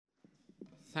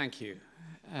Thank you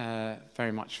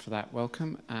very much for that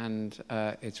welcome, and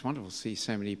it's wonderful to see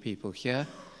so many people here.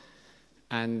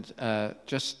 And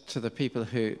just to the people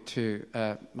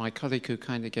my colleague who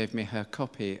kindly gave me her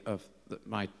copy of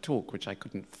my talk, which I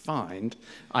couldn't find,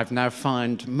 I've now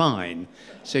found mine.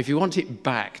 So if you want it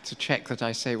back to check that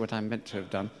I say what I'm meant to have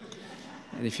done,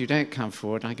 and if you don't come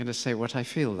forward, I'm going to say what I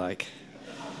feel like.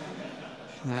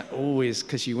 That always,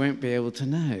 because you won't be able to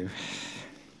know.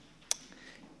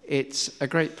 It's a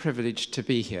great privilege to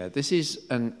be here. This is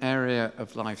an area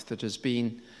of life that has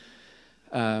been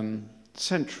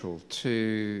central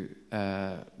to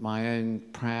my own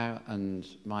prayer and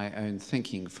my own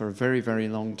thinking for a very, very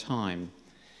long time.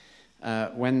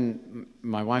 When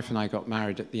my wife and I got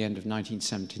married at the end of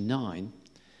 1979,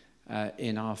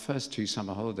 in our first 2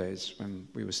 summer holidays, when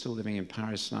we were still living in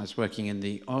Paris and I was working in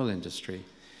the oil industry,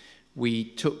 we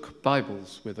took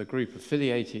Bibles with a group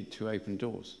affiliated to Open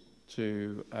Doors,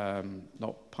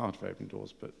 not part of Open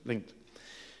Doors, but linked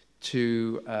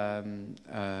to,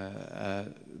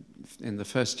 in the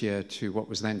first year, to what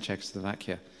was then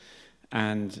Czechoslovakia,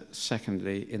 and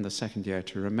secondly, in the second year,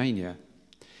 to Romania.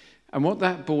 And what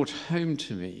that brought home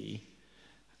to me,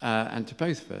 and to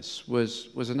both of us,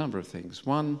 was a number of things.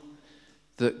 One,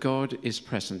 that God is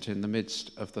present in the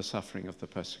midst of the suffering of the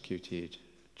persecuted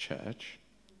church.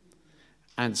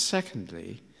 And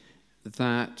secondly,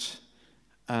 that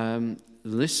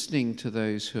listening to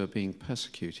those who are being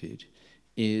persecuted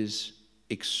is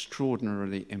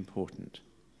extraordinarily important.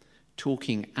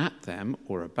 Talking at them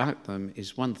or about them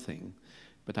is one thing,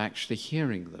 but actually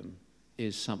hearing them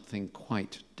is something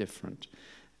quite different,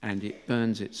 and it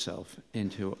burns itself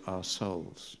into our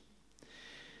souls.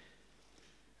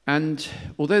 And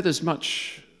although there's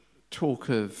much talk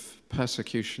of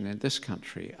persecution in this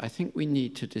country, I think we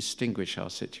need to distinguish our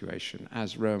situation,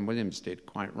 as Rowan Williams did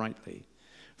quite rightly,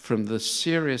 from the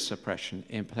serious oppression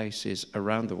in places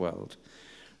around the world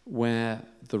where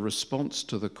the response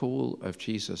to the call of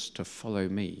Jesus to follow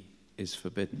me is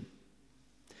forbidden.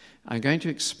 I'm going to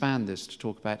expand this to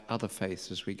talk about other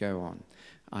faiths as we go on.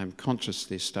 I'm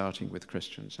consciously starting with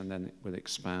Christians, and then it will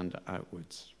expand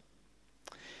outwards.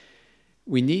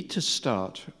 We need to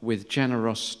start with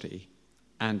generosity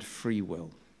and free will.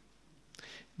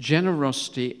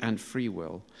 Generosity and free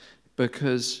will,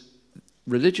 because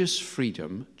religious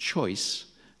freedom, choice,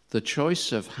 the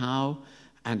choice of how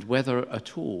and whether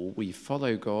at all we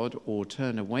follow God or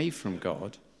turn away from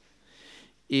God,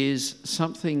 is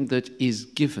something that is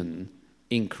given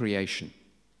in creation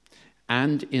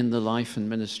and in the life and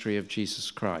ministry of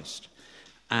Jesus Christ.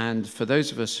 And for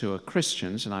those of us who are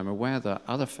Christians, and I'm aware there are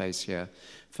other faiths here,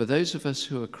 for those of us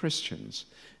who are Christians,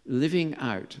 living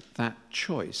out that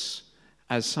choice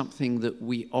as something that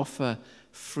we offer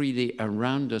freely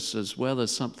around us as well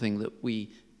as something that we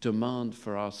demand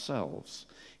for ourselves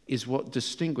is what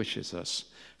distinguishes us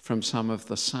from some of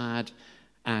the sad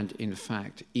and, in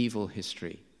fact, evil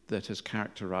history that has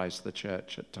characterized the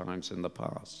church at times in the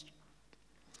past.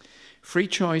 Free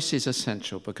choice is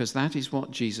essential because that is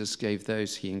what Jesus gave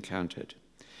those he encountered.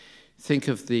 Think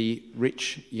of the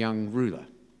rich young ruler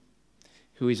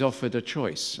who is offered a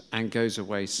choice and goes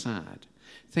away sad.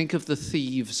 Think of the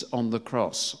thieves on the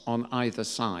cross on either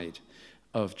side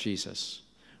of Jesus,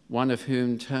 one of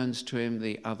whom turns to him,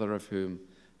 the other of whom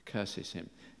curses him.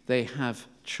 They have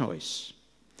choice.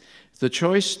 The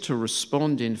choice to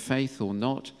respond in faith or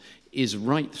not is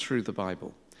right through the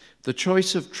Bible. The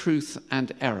choice of truth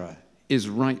and error is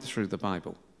right through the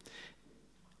Bible.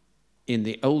 In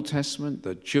the Old Testament,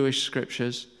 the Jewish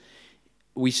scriptures,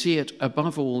 we see it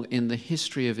above all in the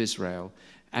history of Israel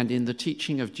and in the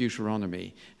teaching of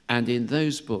Deuteronomy and in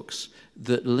those books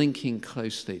that link in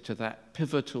closely to that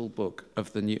pivotal book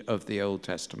of the Old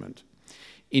Testament.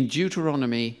 In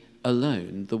Deuteronomy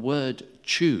alone, the word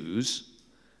choose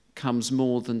comes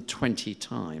more than 20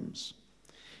 times.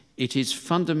 It is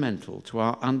fundamental to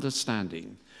our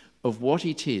understanding of what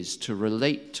it is to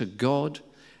relate to God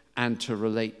and to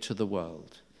relate to the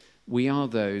world. We are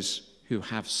those who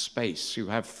have space, who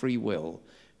have free will,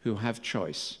 who have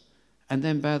choice, and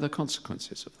then bear the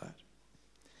consequences of that.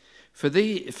 For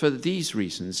these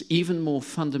reasons, even more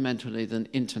fundamentally than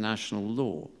international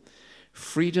law,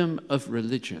 freedom of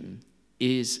religion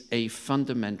is a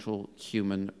fundamental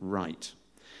human right,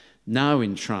 now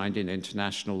enshrined in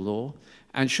international law,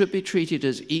 and should be treated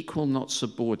as equal, not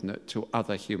subordinate, to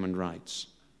other human rights.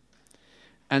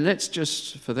 And let's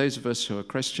just, for those of us who are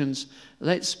Christians,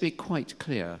 let's be quite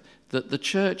clear that the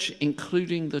church,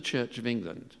 including the Church of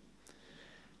England,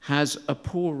 has a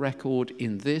poor record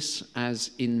in this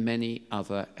as in many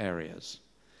other areas,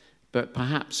 but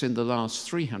perhaps in the last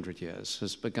 300 years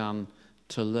has begun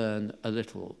to learn a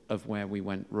little of where we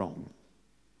went wrong.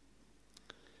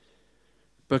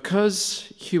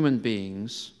 Because human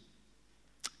beings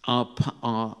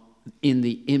are in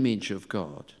the image of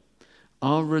God,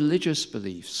 our religious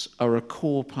beliefs are a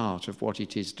core part of what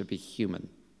it is to be human.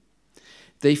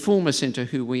 They form us into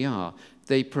who we are.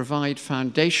 They provide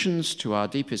foundations to our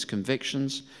deepest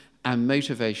convictions and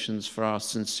motivations for our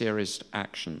sincerest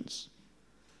actions.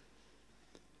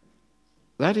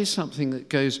 That is something that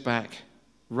goes back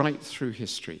right through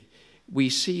history. We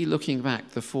see, looking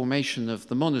back, the formation of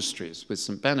the monasteries with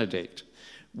St. Benedict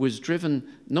was driven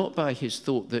not by his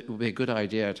thought that it would be a good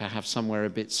idea to have somewhere a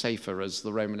bit safer as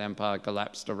the Roman Empire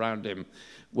collapsed around him,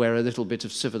 where a little bit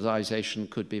of civilization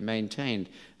could be maintained,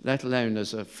 let alone,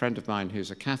 as a friend of mine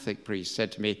who's a Catholic priest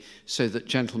said to me, so that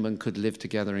gentlemen could live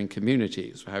together in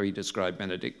communities, how he described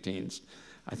Benedictines.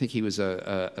 I think he was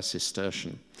a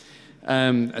Cistercian.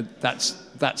 That's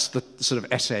the sort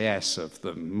of SAS of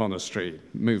the monastery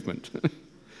movement.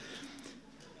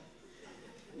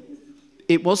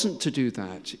 It wasn't to do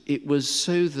that. It was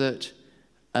so that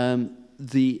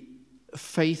the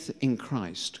faith in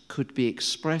Christ could be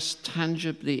expressed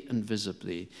tangibly and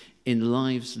visibly in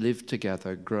lives lived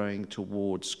together, growing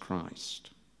towards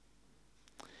Christ.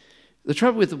 The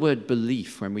trouble with the word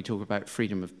belief, when we talk about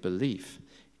freedom of belief,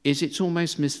 is it's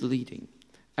almost misleading,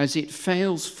 as it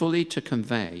fails fully to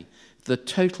convey the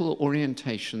total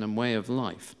orientation and way of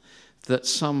life that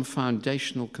some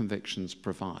foundational convictions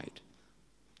provide.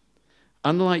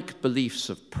 Unlike beliefs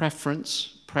of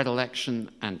preference,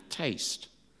 predilection, and taste,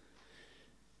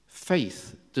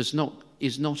 faith is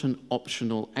not an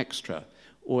optional extra,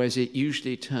 or as it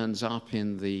usually turns up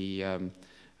in the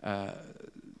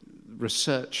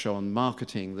research on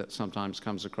marketing that sometimes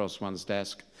comes across one's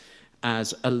desk,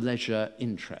 as a leisure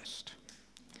interest.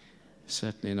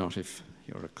 Certainly not if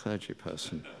you're a clergy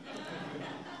person.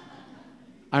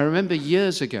 I remember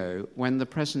years ago when the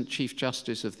present Chief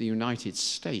Justice of the United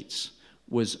States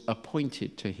was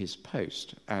appointed to his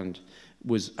post and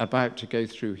was about to go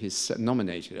through his Senate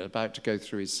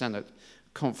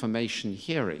confirmation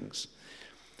hearings.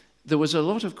 There was a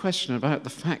lot of question about the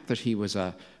fact that he was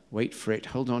wait for it,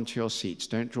 hold on to your seats,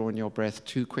 don't draw in your breath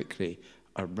too quickly,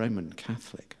 a Roman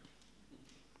Catholic.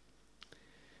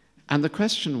 And the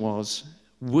question was,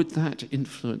 would that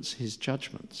influence his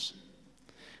judgments?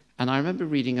 And I remember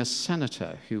reading a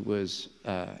senator who was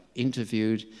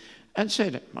interviewed and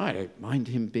said, I don't mind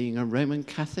him being a Roman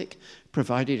Catholic,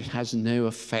 provided it has no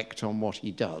effect on what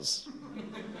he does.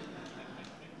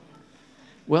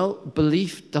 Well,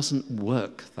 belief doesn't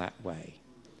work that way.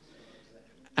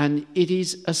 And it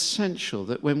is essential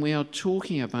that when we are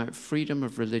talking about freedom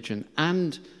of religion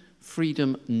and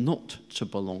freedom not to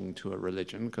belong to a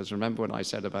religion, because remember what I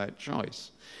said about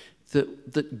choice,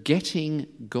 that getting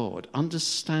God,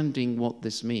 understanding what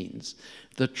this means,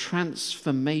 the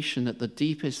transformation at the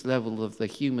deepest level of the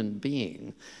human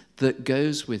being that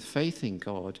goes with faith in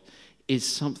God is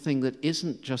something that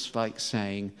isn't just like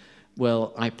saying,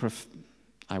 well, I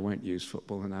won't use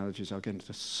football analogies, I'll get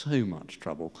into so much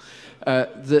trouble,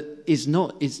 that is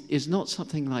not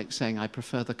something like saying I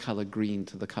prefer the colour green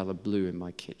to the colour blue in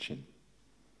my kitchen.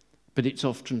 But it's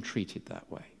often treated that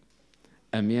way.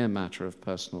 A mere matter of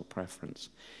personal preference.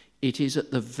 It is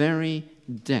at the very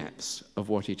depths of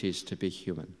what it is to be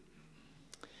human.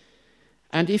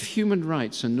 And if human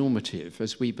rights are normative,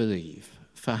 as we believe,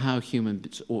 for how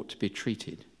humans ought to be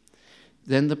treated,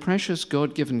 then the precious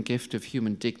God-given gift of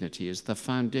human dignity is the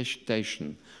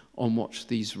foundation on which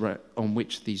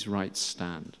these rights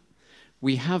stand.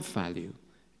 We have value.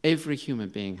 Every human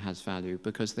being has value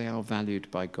because they are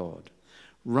valued by God.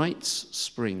 Rights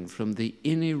spring from the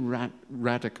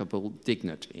ineradicable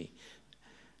dignity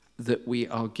that we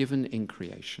are given in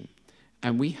creation.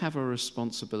 And we have a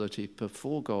responsibility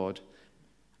before God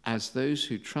as those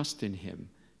who trust in him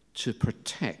to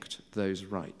protect those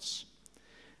rights.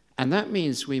 And that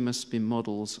means we must be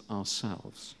models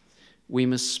ourselves. We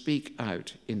must speak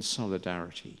out in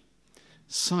solidarity.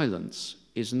 Silence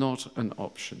is not an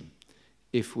option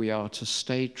if we are to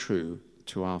stay true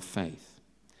to our faith.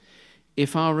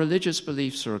 If our religious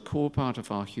beliefs are a core part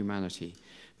of our humanity,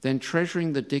 then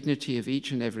treasuring the dignity of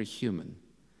each and every human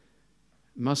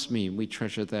must mean we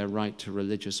treasure their right to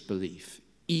religious belief,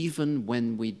 even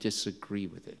when we disagree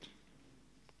with it.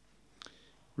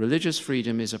 Religious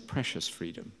freedom is a precious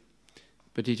freedom,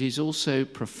 but it is also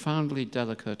profoundly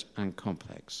delicate and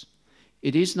complex.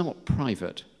 It is not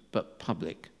private, but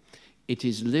public. It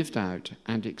is lived out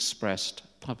and expressed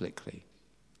publicly.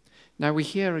 Now we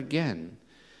hear again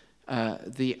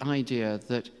the idea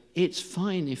that it's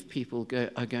fine if people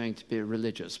are going to be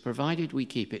religious, provided we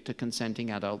keep it to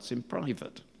consenting adults in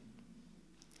private.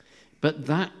 But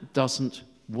that doesn't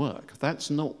work. That's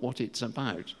not what it's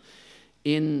about.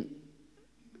 In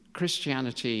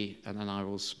Christianity, and then I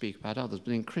will speak about others,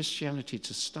 but in Christianity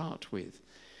to start with,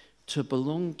 to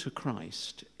belong to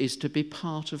Christ is to be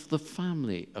part of the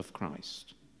family of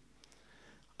Christ.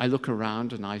 I look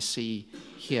around and I see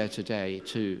here today,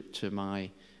 to my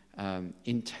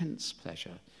intense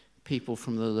pleasure, people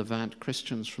from the Levant,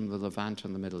 Christians from the Levant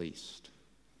and the Middle East.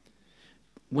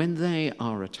 When they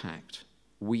are attacked,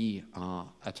 we are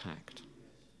attacked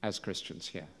as Christians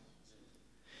here.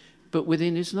 But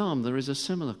within Islam, there is a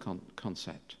similar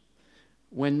concept.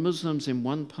 When Muslims in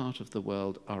one part of the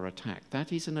world are attacked,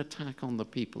 that is an attack on the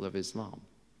people of Islam.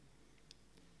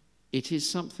 It is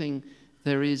something,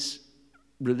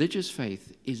 religious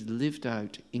faith is lived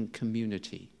out in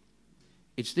community.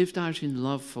 It's lived out in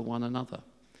love for one another.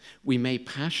 We may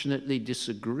passionately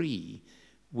disagree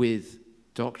with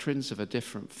doctrines of a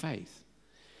different faith,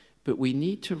 but we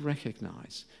need to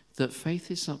recognize that faith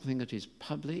is something that is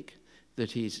public,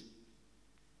 that is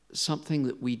something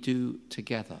that we do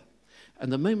together.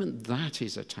 And the moment that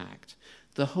is attacked,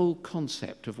 the whole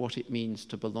concept of what it means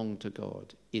to belong to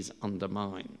God is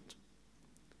undermined.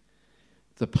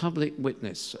 The public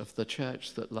witness of the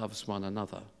church that loves one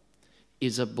another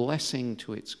is a blessing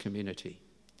to its community.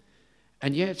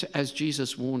 And yet, as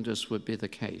Jesus warned us would be the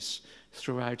case,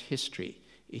 throughout history,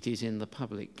 it is in the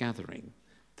public gathering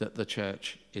that the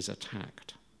church is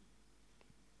attacked.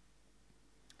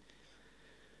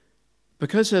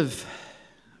 Because of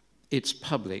its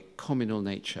public, communal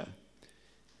nature,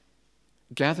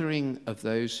 gathering of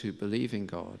those who believe in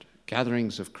God,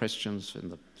 gatherings of Christians in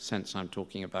the sense I'm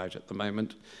talking about at the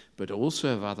moment, but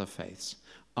also of other faiths,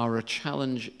 are a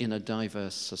challenge in a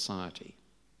diverse society.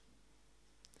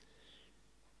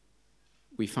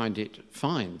 We find it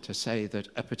fine to say that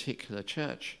a particular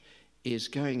church is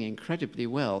going incredibly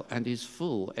well and is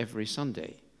full every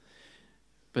Sunday.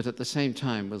 But at the same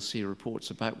time, we'll see reports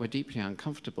about we're deeply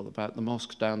uncomfortable about the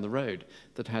mosque down the road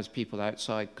that has people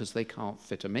outside because they can't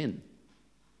fit them in.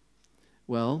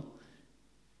 Well,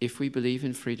 if we believe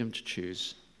in freedom to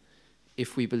choose,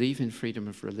 if we believe in freedom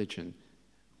of religion,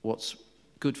 what's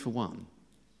good for one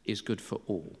is good for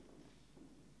all.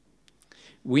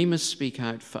 We must speak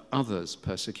out for others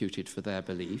persecuted for their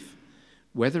belief,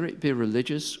 whether it be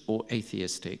religious or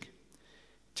atheistic.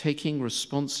 Taking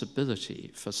responsibility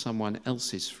for someone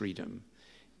else's freedom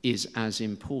is as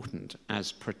important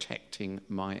as protecting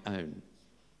my own.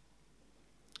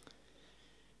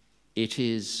 It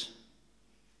is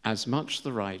as much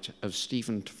the right of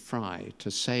Stephen Fry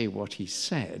to say what he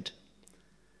said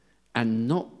and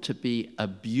not to be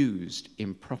abused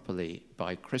improperly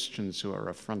by Christians who are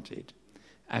affronted,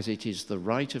 as it is the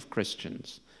right of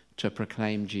Christians to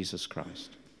proclaim Jesus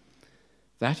Christ.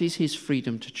 That is his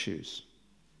freedom to choose.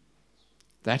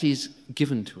 That is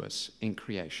given to us in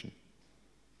creation.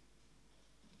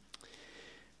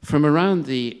 From around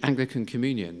the Anglican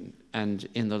Communion, and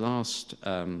in the last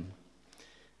 2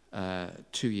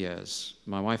 years,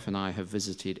 my wife and I have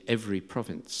visited every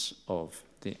province of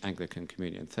the Anglican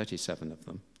Communion, 37 of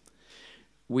them.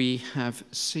 We have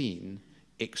seen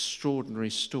extraordinary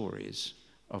stories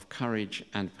of courage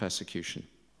and persecution.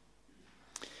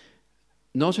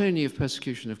 Not only of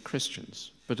persecution of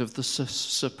Christians, but of the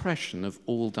suppression of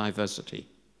all diversity.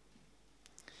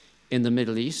 In the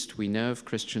Middle East, we know of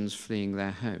Christians fleeing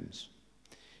their homes.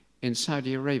 In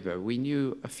Saudi Arabia, we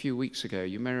knew a few weeks ago,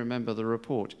 you may remember the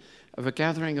report, of a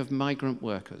gathering of migrant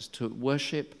workers to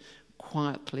worship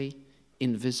quietly,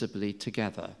 invisibly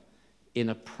together in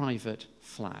a private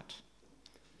flat.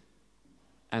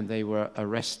 And they were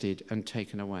arrested and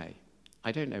taken away.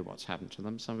 I don't know what's happened to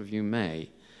them. Some of you may.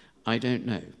 I don't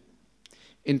know.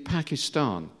 In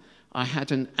Pakistan, I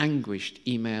had an anguished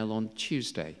email on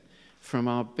Tuesday from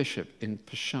our bishop in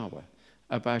Peshawar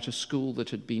about a school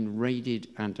that had been raided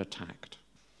and attacked.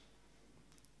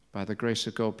 By the grace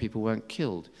of God, people weren't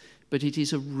killed, but it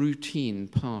is a routine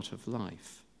part of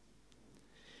life.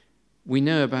 We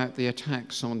know about the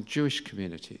attacks on Jewish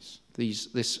communities,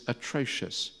 this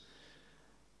atrocious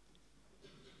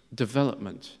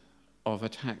development of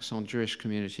attacks on Jewish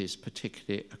communities,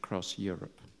 particularly across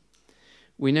Europe.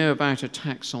 We know about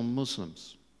attacks on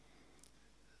Muslims,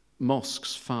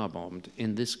 mosques firebombed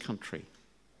in this country,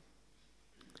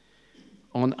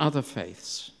 on other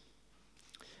faiths.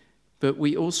 But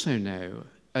we also know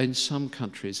in some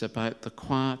countries about the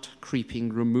quiet,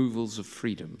 creeping removals of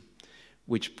freedom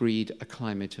which breed a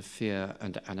climate of fear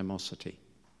and animosity.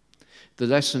 The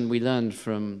lesson we learned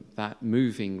from that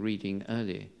moving reading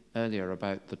earlier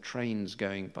about the trains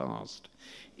going past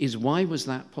is, why was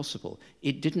that possible?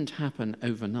 It didn't happen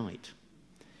overnight.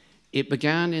 It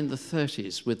began in the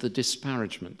 30s with the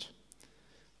disparagement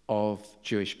of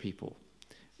Jewish people,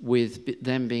 with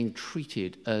them being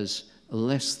treated as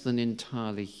less than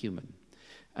entirely human.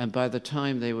 And by the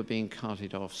time they were being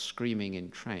carted off screaming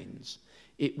in trains,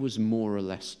 it was more or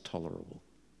less tolerable.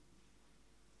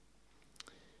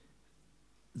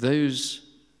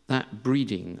 That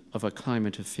breeding of a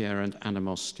climate of fear and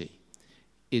animosity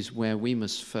is where we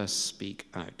must first speak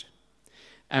out.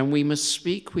 And we must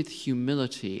speak with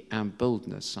humility and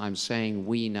boldness. I'm saying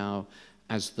we now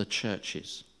as the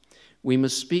churches. We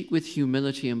must speak with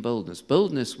humility and boldness.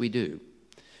 Boldness we do,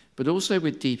 but also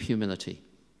with deep humility.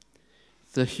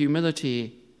 The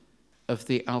humility of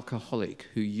the alcoholic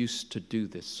who used to do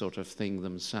this sort of thing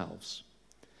themselves,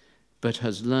 but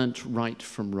has learnt right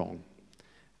from wrong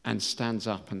and stands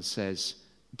up and says,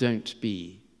 "Don't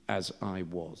be as I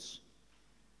was."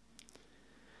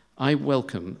 I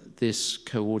welcome this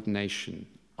coordination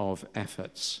of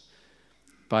efforts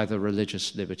by the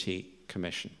Religious Liberty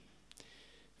Commission.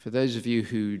 For those of you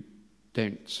who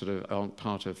aren't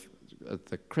part of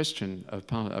the Christian,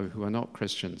 who are not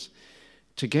Christians,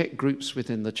 to get groups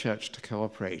within the church to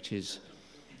cooperate is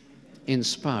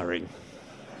inspiring.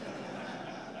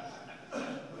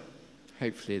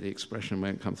 Hopefully the expression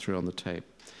won't come through on the tape.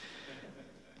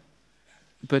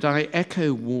 But I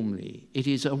echo warmly, it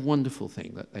is a wonderful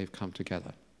thing that they've come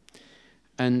together.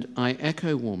 And I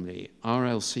echo warmly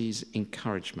RLC's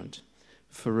encouragement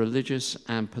for religious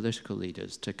and political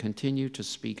leaders to continue to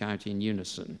speak out in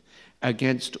unison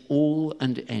against all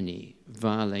and any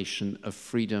violation of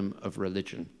freedom of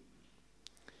religion.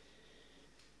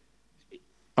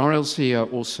 RLC are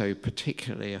also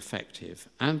particularly effective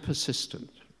and persistent,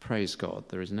 praise God,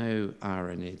 there is no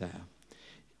irony there,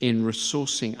 in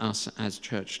resourcing us as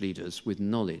church leaders with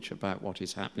knowledge about what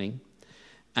is happening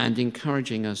and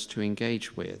encouraging us to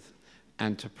engage with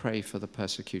and to pray for the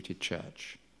persecuted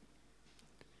church.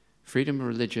 Freedom of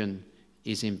religion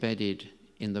is embedded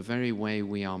in the very way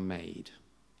we are made.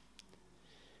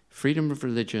 Freedom of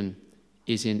religion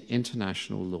is in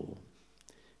international law.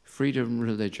 Freedom of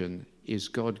religion is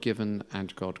God-given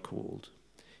and God-called.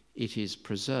 It is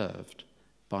preserved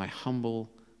by humble,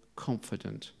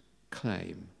 confident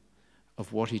claim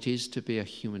of what it is to be a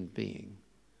human being,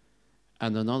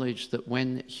 and the knowledge that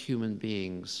when human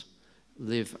beings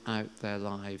live out their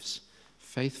lives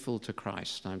faithful to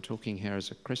Christ, I'm talking here as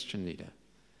a Christian leader,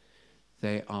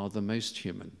 they are the most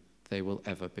human they will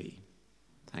ever be.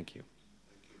 Thank you.